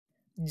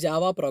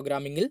Java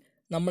പ്രോഗ്രാമിംഗിൽ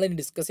നമ്മൾ ഇനി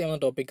discuss ചെയ്യുന്ന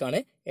ടോപ്പിക്കാണ്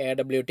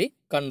AWT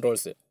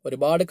കൺട്രോൾസ്.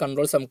 ഒരുപാട്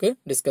കൺട്രോൾസ് നമുക്ക്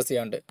ഡിസ്കസ്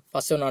ചെയ്യാനുണ്ട്.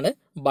 ഫസ്റ്റ് ഒന്നാണ്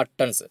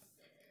buttons.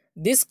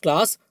 This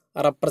class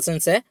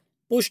represents A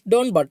push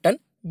down button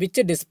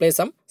which display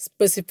some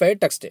specified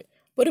text.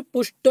 ഒരു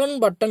പുഷ് ഡൗൺ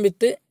ബട്ടൺ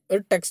വിത്ത്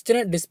ഒരു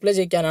ടെക്സ്റ്റിനെ ഡിസ്പ്ലേ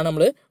ചെയ്യാനാണ്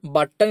നമ്മൾ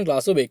ബട്ടൺ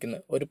ക്ലാസ്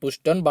ഉപയോഗിക്കുന്നത്. ഒരു പുഷ്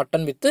ഡൗൺ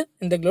ബട്ടൺ വിത്ത്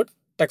എന്തെങ്കിലും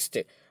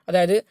ടെക്സ്റ്റ്.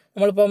 അതായത്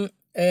നമ്മളിപ്പം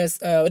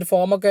ഒരു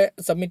ഫോമൊക്കെ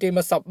സബ്മിറ്റ്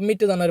ചെയ്യുമ്പോൾ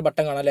സബ്മിറ്റ് എന്ന് പറഞ്ഞൊരു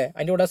ബട്ടൺ കാണാം അല്ലേ,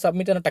 അതിൻ്റെ കൂടെ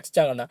സബ്മിറ്റ് എന്ന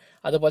ടെക്സ്റ്റാണ് കാണുക.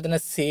 അതുപോലെ തന്നെ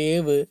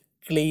സേവ്,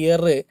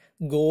 ക്ലിയർ,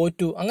 ഗോ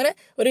ടു, അങ്ങനെ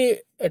ഒരു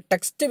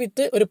ടെക്സ്റ്റ്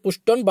വിത്ത് ഒരു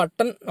പുഷ് ഡൗൺ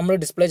ബട്ടൺ നമ്മൾ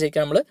ഡിസ്പ്ലേ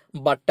ചെയ്യാൻ നമ്മൾ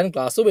ബട്ടൺ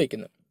ക്ലാസ്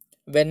ഉപയോഗിക്കുന്നത്.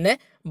 When A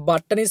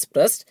button is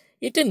pressed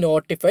it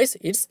നോട്ടിഫൈസ്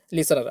it's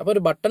listener. അപ്പോൾ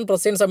ഒരു ബട്ടൺ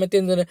പ്രസ് ചെയ്യുന്ന സമയത്ത്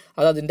എന്താണ്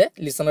അത് അതിൻ്റെ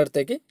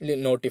ലിസണറടുത്തേക്ക്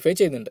നോട്ടിഫൈ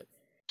ചെയ്യുന്നുണ്ട്.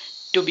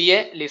 To be a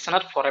listener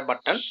for a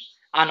button,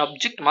 an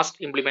object must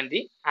implement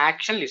the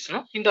action listener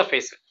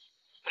interface.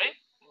 ഒരു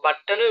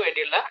ബട്ടണിന്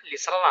വേണ്ടിയുള്ള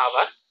ലിസണർ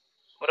ആവാൻ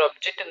ഒരു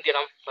ഒബ്ജക്റ്റ് എന്ത്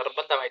ചെയ്യണം?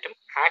 നിർബന്ധമായിട്ടും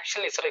ആക്ഷൻ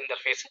ലിസണർ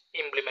ഇന്റർഫേസ്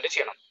ഇംപ്ലിമെന്റ്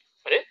ചെയ്യണം.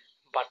 ഒരു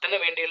ബട്ടണിന്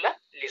വേണ്ടിയുള്ള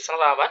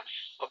ലിസണർ ആവാൻ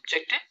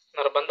ഒബ്ജക്റ്റ്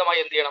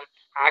നിർബന്ധമായി എന്ത് ചെയ്യണം?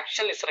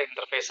 ആക്ഷൻ ലിസണർ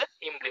ഇന്റർഫേസ്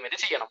ഇംപ്ലിമെന്റ്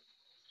ചെയ്യണം.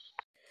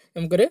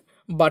 നമുക്കൊരു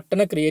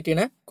ബട്ടൺ ക്രിയേറ്റ്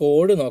ചെയ്യുന്ന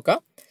കോഡ് നോക്കാം.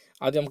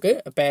 അത് നമുക്ക്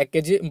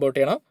പാക്കേജ് ഇമ്പോർട്ട്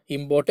ചെയ്യണം.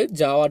 ഇമ്പോർട്ട്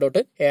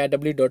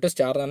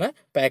java.aw.star എന്ന് പറഞ്ഞ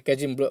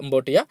പാക്കേജ്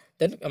ഇമ്പോർട്ട് ചെയ്യുക.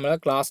 ദെൻ നമ്മളെ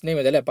ക്ലാസ് നെയിം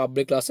ഇതല്ലേ,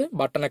 പബ്ലിക് ക്ലാസ്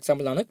ബട്ടൺ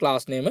എക്സാമ്പിൾ ആണ്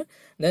class name.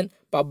 Then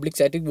public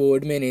static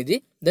word main എഴുതി.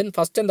 ദെൻ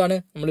ഫസ്റ്റ് എന്താണ്,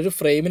 നമ്മളൊരു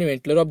ഫ്രെയിമിന്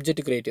വേണ്ടിയിട്ടുള്ള ഒരു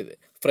ഒബ്ജക്റ്റ് ക്രിയേറ്റ് ചെയ്ത്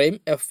frame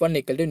F1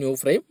 equal to new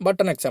frame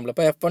button example.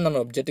 അപ്പോൾ F1 ആണ്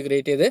ഒബ്ജക്റ്റ്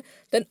ക്രിയേറ്റ് ചെയ്ത്.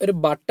 ദെൻ ഒരു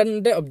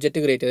ബട്ടണിൻ്റെ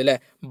ഒബ്ജക്റ്റ് ക്രിയേറ്റ് ചെയ്ത് അല്ലേ,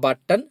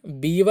 button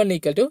B1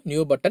 equal to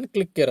new button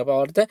click here. അപ്പോൾ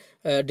അവിടുത്തെ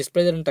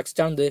ഡിസ്പ്ലേ ചെയ്യുന്ന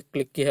ടെക്സ്റ്റ് ആണ് ഇത്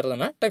ക്ലിക്ക് ഹിയർ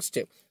എന്ന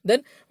ടെക്സ്റ്റ്. ദെൻ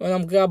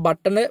നമുക്ക് ആ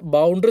ബട്ടണ്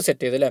ബൗണ്ടറി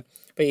സെറ്റ് ചെയ്ത് അല്ലേ,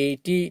 ഇപ്പോൾ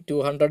 80,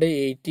 200,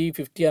 80,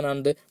 50 ആണ്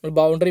നമ്മൾ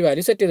ബൗണ്ടറി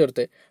വാല്യൂ സെറ്റ് ചെയ്ത്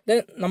കൊടുത്ത്. ദെൻ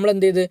നമ്മൾ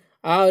എന്ത് ചെയ്ത്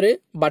ആ ഒരു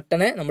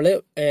ബട്ടണെ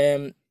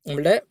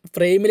നമ്മളുടെ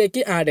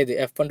ഫ്രെയിമിലേക്ക് ആഡ് ചെയ്ത്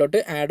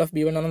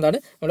F1.add_B1 എന്താണ്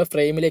നമ്മുടെ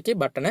ഫ്രെയിമിലേക്ക്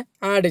ബട്ടണെ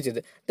ആഡ്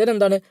ചെയ്ത്. ദെൻ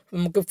എന്താണ്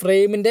നമുക്ക്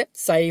ഫ്രെയിമിൻ്റെ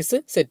സൈസ്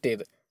സെറ്റ്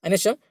ചെയ്ത്.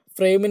 അതിനുശേഷം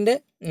ഫ്രെയിമിൻ്റെ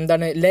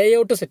എന്താണ്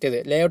ലേഔട്ട് സെറ്റ് ചെയ്ത്.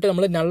 ലേഔട്ട്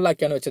നമ്മൾ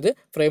നള്ളാക്കിയാണ് വെച്ചത്.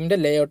 ഫ്രെയിമിൻ്റെ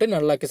ലേഔട്ട്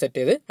നള്ളാക്കി സെറ്റ്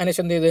ചെയ്ത്.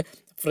 അതിനുശേഷം എന്ത് ചെയ്ത്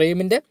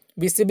ഫ്രെയിമിൻ്റെ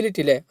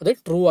വിസിബിലിറ്റി അല്ലേ അത്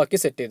ട്രൂ ആക്കി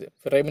സെറ്റ് ചെയ്ത്.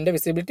 ഫ്രെയിമിൻ്റെ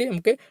വിസിബിലിറ്റി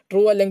നമുക്ക്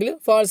ട്രൂ അല്ലെങ്കിൽ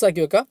ഫാൾസ്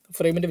ആക്കി വെക്കാം.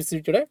 ഫ്രെയിമിൻ്റെ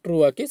വിസിബിലിറ്റിയുടെ ട്രൂ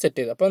ആക്കി സെറ്റ്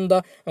ചെയ്ത്. അപ്പോൾ എന്താ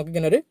നമുക്ക്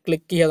ഇങ്ങനെ ഒരു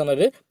ക്ലിക്ക്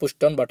ചെയ്യാന്നൊരു പുഷ്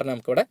ഡൗൺ ബട്ടൺ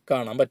നമുക്കിവിടെ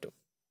കാണാൻ പറ്റും.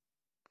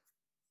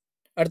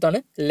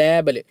 അടുത്താണ്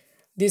label.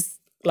 This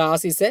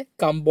class is A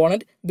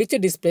component which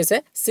displace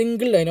A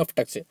single line of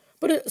text.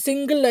 അപ്പോൾ ഒരു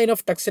സിംഗിൾ ലൈൻ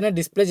ഓഫ് ടെക്സ്റ്റിനെ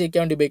ഡിസ്പ്ലേ ചെയ്യാൻ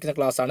വേണ്ടി ഉപയോഗിക്കുന്ന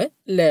ക്ലാസ്സാണ്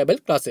ലേബൽ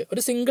ക്ലാസ്.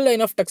 ഒരു സിംഗിൾ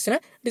ലൈൻ ഓഫ് ടെക്സ്റ്റിനെ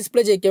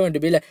ഡിസ്പ്ലേ ചെയ്യാൻ വേണ്ടി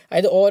അല്ലേ,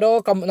 അതായത് ഓരോ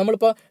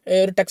നമ്മളിപ്പോൾ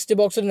ഒരു ടെക്സ്റ്റ്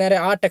ബോക്സിൽ നേരെ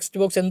ആ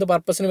ടെക്സ്റ്റ് ബോക്സ് എന്ത്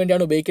പർപ്പസിന്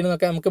വേണ്ടിയാണ്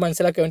ഉപയോഗിക്കുന്നതൊക്കെ നമുക്ക്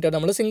മനസ്സിലാക്കാൻ വേണ്ടിയാണ്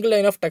നമ്മൾ സിംഗിൾ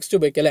ലൈൻ ഓഫ് ടെക്സ്റ്റ്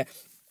ഉപയോഗിക്കുക അല്ലേ.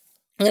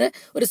 അങ്ങനെ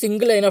ഒരു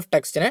സിംഗിൾ ലൈൻ ഓഫ്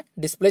ടെക്സ്റ്റിനെ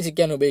ഡിസ്പ്ലേ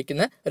ചെയ്യാൻ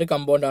ഉപയോഗിക്കുന്ന ഒരു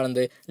component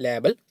ആണെന്ത്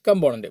label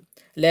component.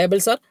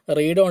 Labels R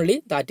read only,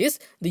 that is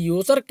the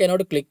user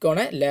cannot click on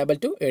A label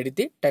to edit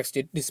the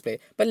text display.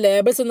 അപ്പം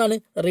ലേബൽസ് എന്താണ്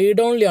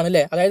റീഡ് ഓൺലി ആണ്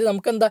അല്ലേ, അതായത്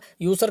നമുക്ക് എന്താ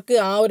യൂസർക്ക്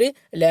ആ ഒരു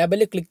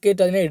ലേബൽ ക്ലിക്ക്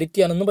ചെയ്തിട്ട് അതിനെ എഡിറ്റ്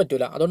ചെയ്യാനൊന്നും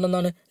പറ്റില്ല. അതുകൊണ്ട്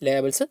എന്താണ്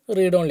ലേബൽസ്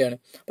റീഡ് ഓൺലി ആണ്.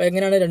 അപ്പോൾ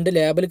എങ്ങനെയാണ് രണ്ട്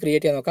ലേബൽ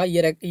ക്രിയേറ്റ് ചെയ്യാൻ നോക്കാം.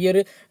 ഈ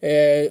ഒരു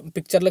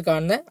പിക്ചറിൽ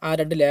കാണുന്ന ആ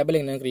രണ്ട് ലേബൽ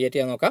എങ്ങനെയാണ് ക്രിയേറ്റ്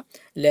ചെയ്യാൻ നോക്കാം.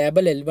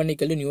 Label L1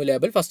 equal to new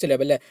label first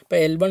label അല്ലേ. ഇപ്പോൾ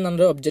L1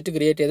 എന്നൊരു ഒബ്ജക്റ്റ്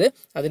ക്രിയേറ്റ് ചെയ്ത്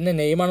അതിൻ്റെ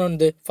നെയിമാണ്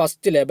എന്ത്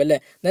ഫസ്റ്റ് ലേബൽ അല്ലേ.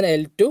 ദെൻ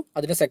L2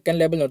 അതിൻ്റെ സെക്കൻഡ്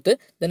ലേബൽ നിർത്ത്.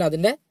 ദെൻ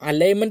അതിൻ്റെ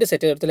അലൈൻമെൻറ്റ്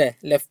സെറ്റ് ചെയ്തെടുത്ത് അല്ലേ,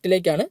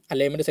 ലെഫ്റ്റിലേക്കാണ്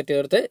അലൈൻമെൻറ്റ് സെറ്റ്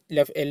ചെയ്തെടുത്ത്.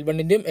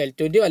 L1ൻ്റെയും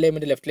L2ൻ്റെയും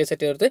അലൈൻമെൻറ്റ് ലെഫ്റ്റിലേക്ക്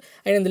സെറ്റ് ചെയ്തെടുത്ത്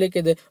അതിനെന്തിലേക്ക്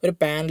ഇത് ഒരു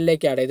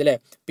പാനലിലേക്ക് ആഡ് ചെയ്ത് അല്ലേ,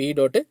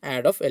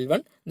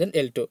 P.add_L1 ദെൻ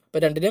L2.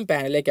 ഇപ്പോൾ രണ്ടിനെയും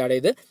പാനലിലേക്ക് ആഡ്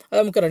ചെയ്ത് അത്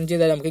നമുക്ക് റൺ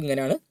ചെയ്താൽ നമുക്ക്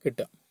ഇങ്ങനെയാണ്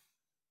കിട്ടുക.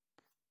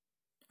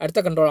 അടുത്ത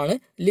കൺട്രോളാണ്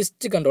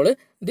list control.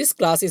 This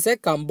class is A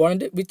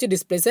component which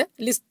displace A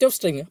list of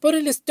string. അപ്പോൾ ഒരു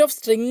ലിസ്റ്റ് ഓഫ്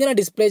സ്ട്രിങ്ങിനെ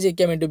ഡിസ്പ്ലേ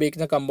ചെയ്യാൻ വേണ്ടി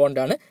ഉപയോഗിക്കുന്ന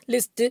കമ്പോണൻ്റ് ആണ്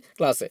list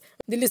class.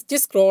 The list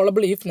is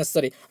സ്ക്രോളബിൾ if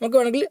നെസറി. നമുക്ക്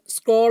വേണമെങ്കിൽ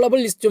സ്ക്രോളബിൾ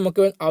ലിസ്റ്റ്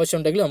നമുക്ക്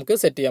ആവശ്യമുണ്ടെങ്കിൽ നമുക്ക്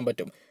സെറ്റ് ചെയ്യാൻ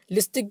പറ്റും.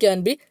 List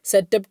can be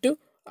setup to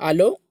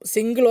hello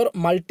single or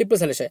multiple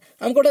selection.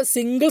 നമുക്കിവിടെ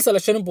സിംഗിൾ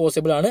സെലക്ഷനും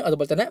പോസിബിൾ ആണ്,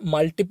 അതുപോലെ തന്നെ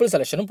മൾട്ടിപ്പിൾ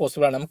സെലക്ഷനും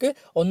പോസിബിൾ ആണ്. നമുക്ക്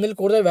ഒന്നിൽ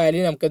കൂടുതൽ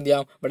വാല്യൂ നമുക്ക് എന്ത്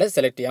ചെയ്യാം ഇവിടെ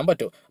സെലക്ട് ചെയ്യാൻ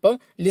പറ്റും. അപ്പം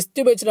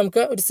ലിസ്റ്റ് ഉപയോഗിച്ചിട്ട്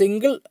നമുക്ക് ഒരു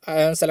സിംഗിൾ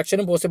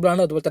സെലക്ഷനും പോസിബിൾ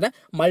ആണ്, അതുപോലെ തന്നെ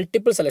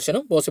മൾട്ടിപ്പിൾ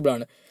സെലക്ഷനും പോസിബിൾ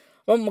ആണ്.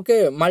 അപ്പം നമുക്ക്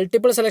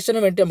മൾട്ടിപ്പിൾ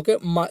സെലക്ഷന് വേണ്ടി നമുക്ക്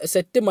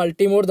സെറ്റ്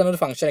മൾട്ടിമോഡ്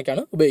എന്നൊരു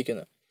ഫംഗ്ഷനൊക്കെയാണ്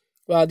ഉപയോഗിക്കുന്നത്.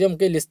 അപ്പോൾ ആദ്യം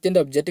നമുക്ക് ലിസ്റ്റിൻ്റെ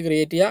ഒബ്ജക്റ്റ്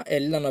ക്രിയേറ്റ് ചെയ്യുക.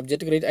 L എന്നാണ്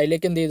ഒബ്ജക്റ്റ് ക്രിയേറ്റ്,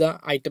 അതിലേക്ക് എന്ത് ചെയ്താൽ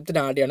ഐറ്റത്തിന്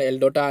ആഡ് ചെയ്യാണ്.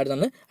 L.add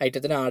എന്നാണ്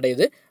ഐറ്റത്തിന് ആഡ്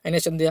ചെയ്ത്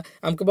അതിനുശേഷം എന്ത്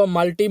ചെയ്യുക നമുക്കിപ്പോൾ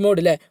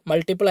മൾട്ടിമോഡ് അല്ലേ,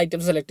 മൾട്ടിപ്പിൾ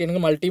ഐറ്റംസ് സെലക്ട്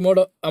ചെയ്യണമെങ്കിൽ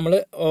മൾട്ടിമോഡ് നമ്മൾ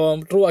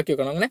ട്രൂ ആക്കി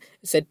വെക്കണം. അങ്ങനെ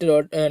set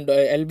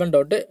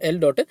L1.L.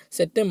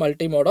 Set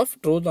multimode of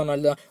true എന്ന്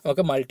പറഞ്ഞാൽ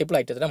നമുക്ക് മൾട്ടിപ്പിൾ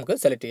ഐറ്റത്തിന് നമുക്ക്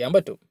സെലക്ട് ചെയ്യാൻ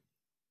പറ്റും.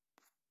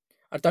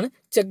 അടുത്താണ്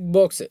check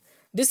box.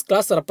 This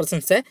class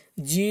represents A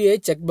GA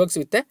check box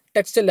with a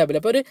textual ലാബിൽ.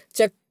 അപ്പോൾ ഒരു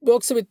ചെക്ക്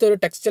ബോക്സ് വിത്ത് ഒരു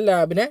ടെക്സ്റ്റൽ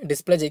ലാബിനെ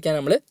ഡിസ്പ്ലേ ചെയ്യാൻ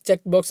നമ്മൾ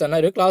ചെക്ക് ബോക്സ് എന്ന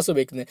ഒരു ക്ലാസ്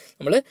ഉപയോഗിക്കുന്നത്.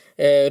 നമ്മൾ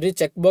ഒരു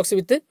ചെക്ക് ബോക്സ്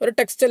വിത്ത് ഒരു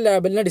ടെക്സ്റ്റൽ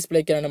ലാബിനെ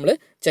ഡിസ്പ്ലേ ചെയ്യാൻ നമ്മൾ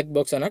ചെക്ക്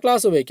ബോക്സ് എന്ന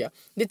ക്ലാസ് ഉപയോഗിക്കുക.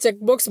 The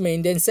cheque box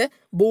maintains A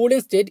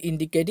Boolean state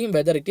indicating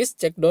whether it is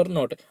checked or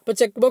not. അപ്പോൾ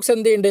ചെക്ക് ബോക്സ്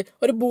എന്ത് ചെയ്യുന്നുണ്ട്,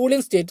 ഒരു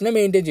ബൂളിയൻ സ്റ്റേറ്റിനെ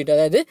മെയിൻറ്റെയിൻ ചെയ്തിട്ട്,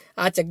 അതായത്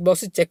ആ ചെക്ക്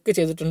ബോക്സ് ചെക്ക്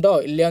ചെയ്തിട്ടുണ്ടോ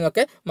ഇല്ല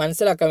എന്നൊക്കെ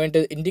മനസ്സിലാക്കാൻ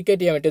വേണ്ടി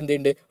ഇൻഡിക്കേറ്റ് ചെയ്യാൻ വേണ്ടി എന്ത്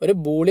ചെയ്യുന്നുണ്ട്, ഒരു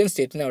ബൂളിയൻ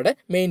സ്റ്റേറ്റിനെ അവിടെ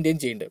മെയിൻറ്റെയിൻ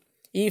ചെയ്യുന്നുണ്ട്.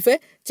 If a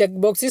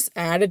checkbox is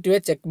added to a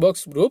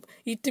checkbox group,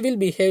 it will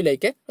behave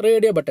like a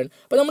radio button.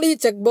 അപ്പോൾ നമ്മൾ ഈ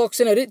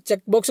ഒരു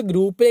ചെക്ക്ബോക്സ്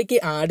ഗ്രൂപ്പിലേക്ക്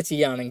ആഡ്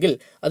ചെയ്യുകയാണെങ്കിൽ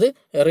അത്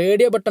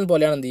റേഡിയോ ബട്ടൺ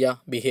പോലെയാണ് എന്ത്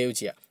ചെയ്യുക, ബിഹേവ്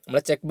ചെയ്യുക.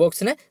 നമ്മളെ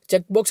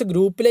ചെക്ക്ബോക്സ്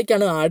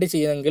ഗ്രൂപ്പിലേക്കാണ് ആഡ്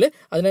ചെയ്യുന്നതെങ്കിൽ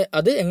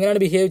അത് എങ്ങനെയാണ്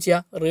ബിഹേവ്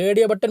ചെയ്യുക,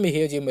 റേഡിയോ ബട്ടൺ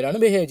ബിഹേവ് ചെയ്യുമ്പോഴാണ്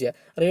ബിഹേവ് ചെയ്യുക.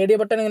 റേഡിയോ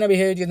ബട്ടൺ എങ്ങനെ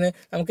ബിഹേവ് ചെയ്യുന്നത്,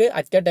 നമുക്ക്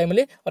അറ്റ് എ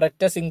ടൈമിൽ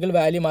ഒരൊറ്റ സിംഗിൾ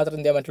വാല്യൂ മാത്രം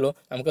എന്ത് ചെയ്യാൻ പറ്റുള്ളൂ,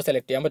 നമുക്ക്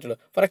സെലക്ട് ചെയ്യാൻ പറ്റുള്ളൂ.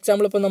 ഫോർ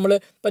എക്സാമ്പിൾ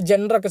ഇപ്പോൾ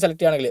ജെൻഡറൊക്കെ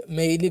സെലക്ട് ചെയ്യുകയാണെങ്കിൽ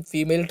മെയിൽ,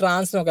 ഫീമെയിൽ,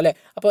 ട്രാൻസ് നോക്കാം അല്ലേ.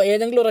 അപ്പോൾ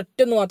ഏതെങ്കിലും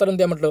ഒരൊറ്റ ഒന്ന് മാത്രം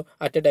എന്ത് ചെയ്യാൻ പറ്റുള്ളൂ,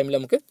 അറ്റ് എ ടൈമിൽ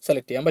നമുക്ക്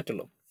സെലക്ട് ചെയ്യാൻ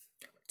പറ്റുള്ളൂ.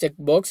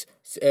 Checkbox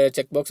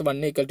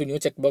 1 equal to new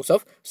checkbox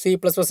of C++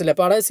 അല്ലേ.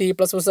 അപ്പോൾ അവിടെ C++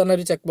 പറഞ്ഞ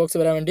ഒരു ചെക്ക്ബോക്സ്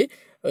വരാൻ വേണ്ടി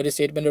ഒരു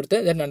സ്റ്റേറ്റ്മെൻറ്റ് കൊടുത്ത്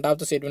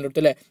രണ്ടാമത്തെ സ്റ്റേറ്റ്മെൻറ്റ്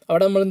കൊടുത്തു അല്ലേ.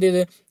 അവിടെ നമ്മൾ എന്ത്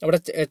ചെയ്ത് അവിടെ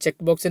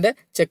ചെക്ക്ബോക്സിൻ്റെ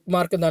ചെക്ക്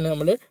മാർക്ക് എന്താണ്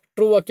നമ്മൾ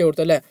ട്രൂ ആക്കി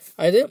കൊടുത്തു അല്ലേ.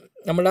 അതായത്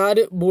നമ്മൾ ആ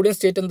ഒരു ബൂളിയൻ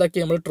സ്റ്റേറ്റ്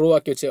എന്താക്കി നമ്മൾ ട്രൂ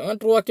ആക്കി വെച്ച്, ആ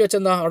ട്രൂ ആക്കി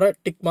വെച്ചാൽ എന്താ അവിടെ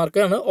ടിക്ക്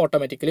മാർക്കാണ്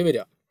ഓട്ടോമാറ്റിക്കലി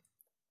വരിക.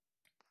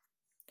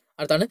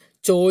 അടുത്താണ്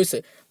choice.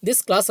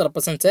 This class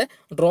represents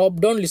A drop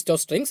down list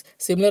of strings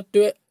similar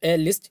to A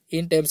list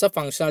in terms of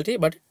functionality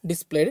but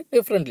displayed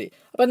differently.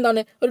 അപ്പോൾ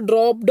എന്താണ് ഒരു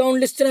ഡ്രോപ്പ് ഡൗൺ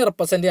ലിസ്റ്റിനെ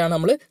റെപ്രസെൻറ്റ് ചെയ്യാൻ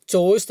നമ്മൾ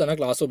ചോയ്സ് തന്നെ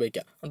ക്ലാസ്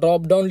ഉപയോഗിക്കുക.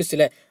 ഡ്രോപ്പ് ഡൗൺ ലിസ്റ്റ്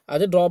അല്ലേ,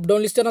 അത് ഡ്രോപ്പ്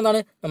ഡൗൺ ലിസ്റ്റ്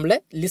എന്താണ്, നമ്മളെ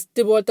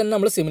ലിസ്റ്റ് പോലെ തന്നെ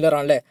നമ്മൾ സിമിലർ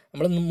ആണല്ലേ.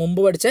 നമ്മൾ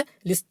മുമ്പ് പഠിച്ച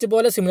ലിസ്റ്റ്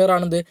പോലെ സിമിലർ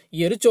ആണെന്ത്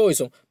ഈ ഒരു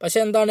ചോയ്സും.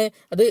 പക്ഷേ എന്താണ്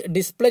അത്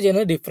ഡിസ്പ്ലേ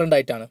ചെയ്യുന്നത് ഡിഫറെൻ്റ്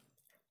ആയിട്ടാണ്.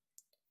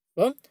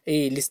 അപ്പം ഈ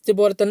ലിസ്റ്റ്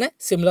പോലെ തന്നെ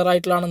സിമിലർ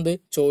ആയിട്ടുള്ളതാണ് എന്ത്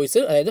ചോയ്സ്,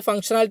 അതായത്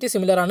ഫംഗ്ഷനാലിറ്റി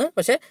സിമിലർ ആണ്,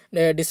 പക്ഷേ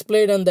ഡിസ്പ്ലേ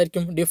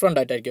എന്തായിരിക്കും, ഡിഫറെൻ്റ്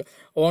ആയിട്ടായിരിക്കും.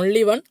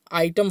 Only one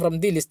item from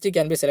the list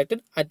can be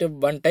selected at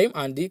one time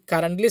and the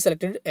currently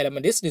selected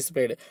element is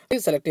displayed.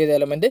 Select ചെയ്ത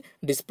എലമെൻറ്റ്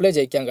ഡിസ്പ്ലേ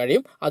ചെയ്യിക്കാൻ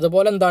കഴിയും.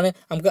 അതുപോലെ എന്താണ്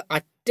നമുക്ക്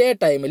അറ്റ് എ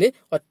ടൈമിൽ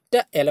ഒറ്റ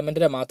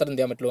എലമെൻറ്റിനെ മാത്രം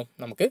എന്ത് ചെയ്യാൻ പറ്റുള്ളൂ,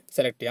 നമുക്ക്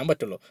സെലക്ട് ചെയ്യാൻ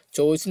പറ്റുള്ളൂ.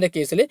 ചോയ്സിൻ്റെ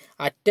കേസിൽ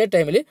അറ്റ് എ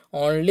ടൈമിൽ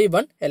ഓൺലി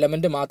വൺ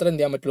എലമെൻറ്റ് മാത്രം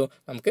എന്ത് ചെയ്യാൻ പറ്റുള്ളൂ,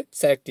 നമുക്ക്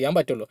സെലക്ട് ചെയ്യാൻ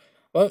പറ്റുള്ളൂ.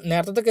 അപ്പോൾ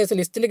നേരത്തെ കേസ്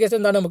ലിസ്റ്റിൻ്റെ കേസ്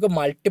എന്താണ്, നമുക്ക്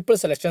മൾട്ടിപ്പിൾ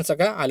സെലക്ഷൻസ്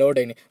ഒക്കെ അലോഡ്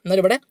ചെയ്യുന്നത്. എന്നാൽ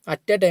ഇവിടെ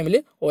അറ്റ് എ ടൈമിൽ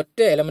ഒറ്റ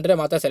എലമെൻറ്റിനെ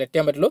മാത്രമേ സെലക്ട്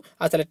ചെയ്യാൻ പറ്റുള്ളൂ.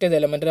 ആ സെലക്ട് ചെയ്ത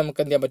എലമെൻറ്റിനെ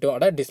നമുക്ക് എന്ത് ചെയ്യാൻ പറ്റും,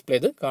 അവിടെ ഡിസ്പ്ലേ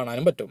ചെയ്ത്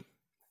കാണാനും പറ്റും.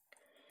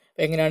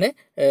 എങ്ങനെയാണ്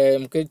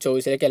നമുക്ക്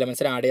ചോയ്സിലേക്ക്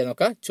എലമെൻസിനെ ആഡ് ചെയ്യാൻ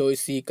നോക്കാം.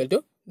 Choice equal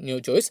to new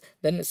choice,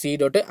 then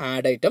C.add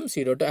item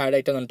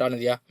എന്നിട്ടാണ്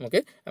എന്ത് ചെയ്യുക,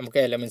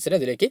 നമുക്ക് എലമെൻസിനെ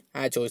ഇതിലേക്ക്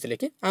ആ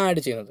ചോയ്സിലേക്ക് ആഡ്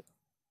ചെയ്യുന്നത്.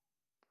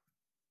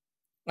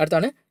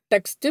 അടുത്താണ്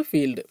text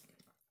field.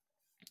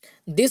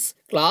 This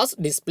class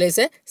displays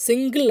a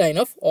single line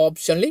of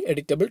optionally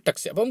editable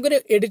text. അപ്പോൾ നമുക്കൊരു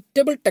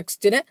എഡിറ്റബിൾ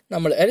ടെക്സ്റ്റിനെ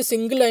ഒരു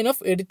single line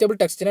of editable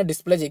ടെക്സ്റ്റിനെ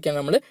display ചെയ്യാൻ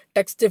നമ്മൾ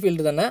ടെക്സ്റ്റ്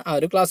ഫീൽഡ് തന്നെ ആ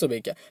ഒരു ക്ലാസ്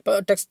ഉപയോഗിക്കുക. അപ്പോൾ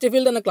ടെക്സ്റ്റ്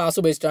ഫീൽഡ് എന്ന ക്ലാസ്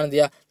ഉപയോഗിച്ചിട്ടാണ് എന്ത്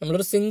ചെയ്യുക,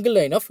 നമ്മളൊരു സിംഗിൾ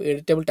ലൈൻ ഓഫ്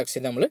എഡിറ്റബിൾ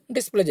ടെക്സ്റ്റിനെ നമ്മൾ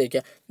ഡിസ്പ്ലേ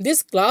ചെയ്യുക.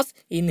 This class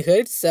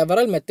inherits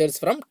several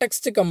methods from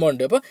text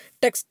compound. അപ്പോൾ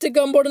ടെക്സ്റ്റ്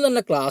കമ്പൗണ്ട്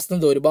എന്ന ക്ലാസ്സിൽ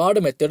നിന്ന്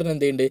ഒരുപാട് മെത്തേഡിന്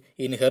എന്ത് ചെയ്യുന്നുണ്ട്,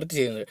 ഇൻഹെറിറ്റ്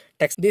ചെയ്യുന്നത്.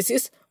 This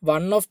is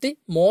one of the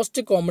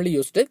most commonly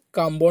used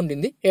compound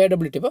in the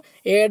AWT. ഇപ്പോൾ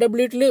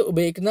AWTയിൽ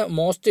ഉപയോഗിക്കുന്ന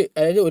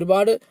അതായത്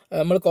ഒരുപാട്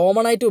നമ്മൾ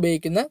കോമൺ ആയിട്ട്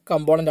ഉപയോഗിക്കുന്ന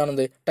കമ്പോണൻ്റ്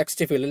ആണെന്ത്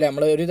ടെക്സ്റ്റ് ഫീൽഡ് അല്ലേ.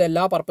 നമ്മൾ ഒരു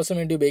എല്ലാ പർപ്പസിനും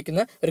വേണ്ടി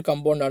ഉപയോഗിക്കുന്ന ഒരു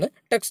കമ്പോണ്ടാണ്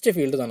ടെക്സ്റ്റ്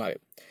ഫീൽഡ് എന്ന്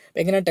പറയുന്നത്.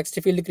 എങ്ങനെയാണ് ടെക്സ്റ്റ്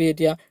ഫീൽഡ് ക്രിയേറ്റ്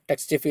ചെയ്യുക,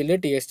 text field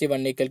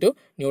TXT1 equal to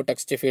new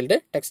text field.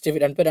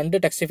 രണ്ട്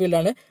ടെക്സ്റ്റ്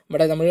ഫീൽഡാണ്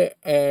ഇവിടെ നമ്മൾ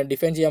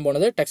ഡിഫൈൻ ചെയ്യാൻ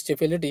പോകുന്നത്. Text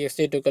field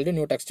TXT2 equal to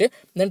new text,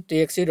 then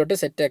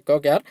TXT.set echo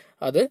char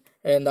അത്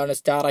എന്താണ്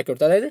സ്റ്റാർ ആക്കി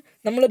കൊടുത്തത്. അതായത്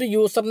നമ്മളൊരു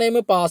യൂസർ നെയിം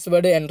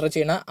പാസ്വേഡ് എൻ്റർ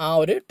ചെയ്യുന്ന ആ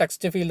ഒരു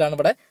ടെക്സ്റ്റ് ഫീൽഡാണ്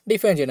ഇവിടെ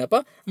ഡിഫൈൻ ചെയ്യുന്നത്.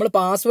 അപ്പോൾ നമ്മൾ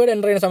പാസ്വേഡ്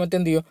എൻ്റർ ചെയ്യുന്ന സമയത്ത്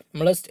എന്ത് ചെയ്യും,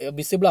 നമ്മൾ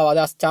വിസിബിൾ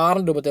ആവാതെ ആ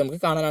സ്റ്റാറിൻ്റെ രൂപത്തിൽ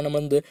നമുക്ക് കാണാനാണ്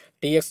നമ്മൾ എന്ത്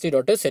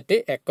TXT.set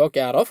echo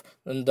char ഓഫ്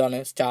എന്താണ്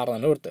സ്റ്റാർ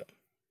എന്നാണ് കൊടുത്തത്.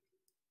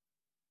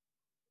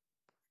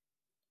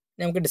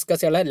 നമുക്ക് ഡിസ്കസ്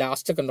ചെയ്യാനുള്ള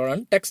ലാസ്റ്റ്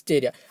കൺട്രോളാണ് ടെക്സ്റ്റ്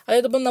ഏരിയ.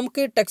 അതായത് ഇപ്പം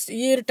നമുക്ക്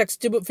ഈ ഒരു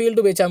ടെക്സ്റ്റ് ഫീൽഡ്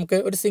ഉപയോഗിച്ചാൽ നമുക്ക്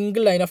ഒരു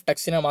സിംഗിൾ ലൈൻ ഓഫ്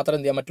ടെക്സ്റ്റിനെ മാത്രം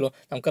എന്ത് ചെയ്യാൻ പറ്റുള്ളൂ,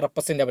 നമുക്ക്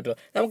റെപ്രസെൻറ്റ് ചെയ്യാൻ പറ്റുള്ളൂ.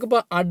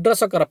 നമുക്കിപ്പോൾ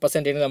അഡ്രസ്സൊക്കെ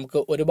റെപ്രസെൻറ്റ് ചെയ്യുന്നത് നമുക്ക്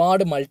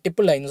ഒരുപാട്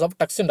മൾട്ടിപ്പിൾ ലൈൻസ് ഓഫ്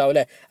ടെക്സ്റ്റ് ഉണ്ടാവും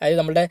അല്ലേ. അതായത്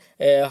നമ്മുടെ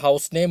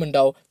ഹൗസ് നെയിം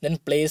ഉണ്ടാവും, ദെൻ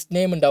പ്ലേസ്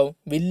നെയിം ഉണ്ടാവും,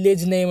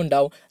 വില്ലേജ് നെയിം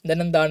ഉണ്ടാവും, ദെൻ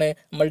എന്താണ്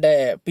നമ്മളുടെ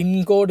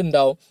പിൻകോഡ്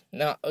ഉണ്ടാവും,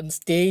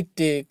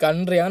 സ്റ്റേറ്റ്,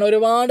 കൺട്രി, അങ്ങനെ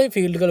ഒരുപാട്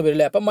ഫീൽഡുകൾ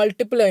വരില്ലേ. അപ്പോൾ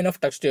മൾട്ടിപ്പിൾ ലൈൻ ഓഫ്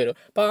ടെക്സ്റ്റ് വരും.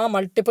 അപ്പോൾ ആ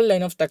മൾട്ടിപ്പിൾ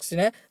ലൈൻ ഓഫ്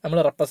ടെക്സ്റ്റിനെ നമ്മൾ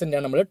റെപ്രസെൻറ്റ്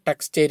ചെയ്യാൻ നമ്മൾ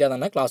ടെക്സ്റ്റ് ഏരിയ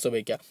എന്നാണ് ക്ലാസ്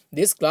ഉപയോഗിക്കുക.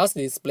 This class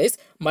displace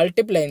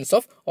multiple lines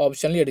of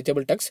optionally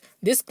editable text.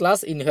 This class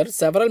inherits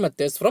several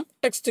methods from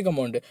text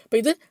compound. അപ്പോൾ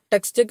ഇത്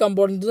ടെക്സ്റ്റ്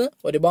കമ്പോണ്ടിൽ നിന്ന്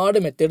ഒരുപാട്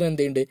മെത്തേഡ്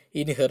എന്ത് ചെയ്യുന്നുണ്ട്,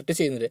 ഇൻഹെറിറ്റ്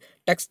ചെയ്യുന്നത്.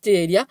 Text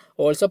area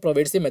also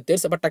provides the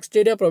methods. അപ്പോൾ ടെക്സ്റ്റ്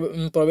ഏരിയ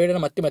പ്രൊവൈഡ്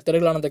ചെയ്യുന്ന മറ്റ്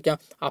മെത്തേഡുകളാണ് എന്തൊക്കെയാണ്,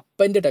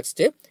 append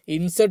text,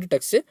 insert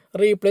text,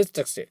 replace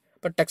text.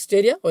 അപ്പോൾ ടെക്സ്റ്റ്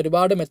ഏരിയ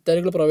ഒരുപാട്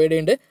മെത്തേഡുകൾ പ്രൊവൈഡ്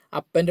ചെയ്യുന്നുണ്ട്.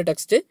 അപ്പൻഡ്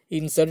ടെക്സ്റ്റ്,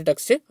 ഇൻസേർട്ട്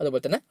ടെക്സ്റ്റ്,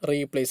 അതുപോലെ തന്നെ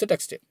റീപ്ലേസ്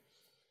ടെക്സ്റ്റ്.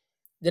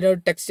 ഇതിനൊരു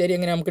ടെക്സ്റ്റ് ഏരിയ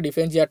എങ്ങനെ നമുക്ക്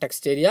ഡിഫൈൻ ചെയ്യാം,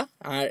 text area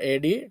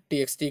AD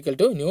TXT equal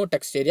to new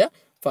text area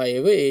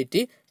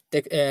 580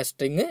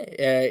 string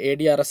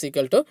ADRS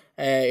equal to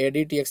AD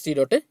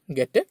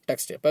TXT.get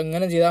text. അപ്പോൾ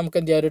ഇങ്ങനെ ചെയ്താൽ നമുക്ക്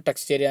എന്ത് ചെയ്യാം, ഒരു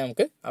ടെക്സ്റ്റ് ഏരിയ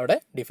നമുക്ക് അവിടെ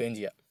ഡിഫൈൻ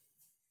ചെയ്യാം.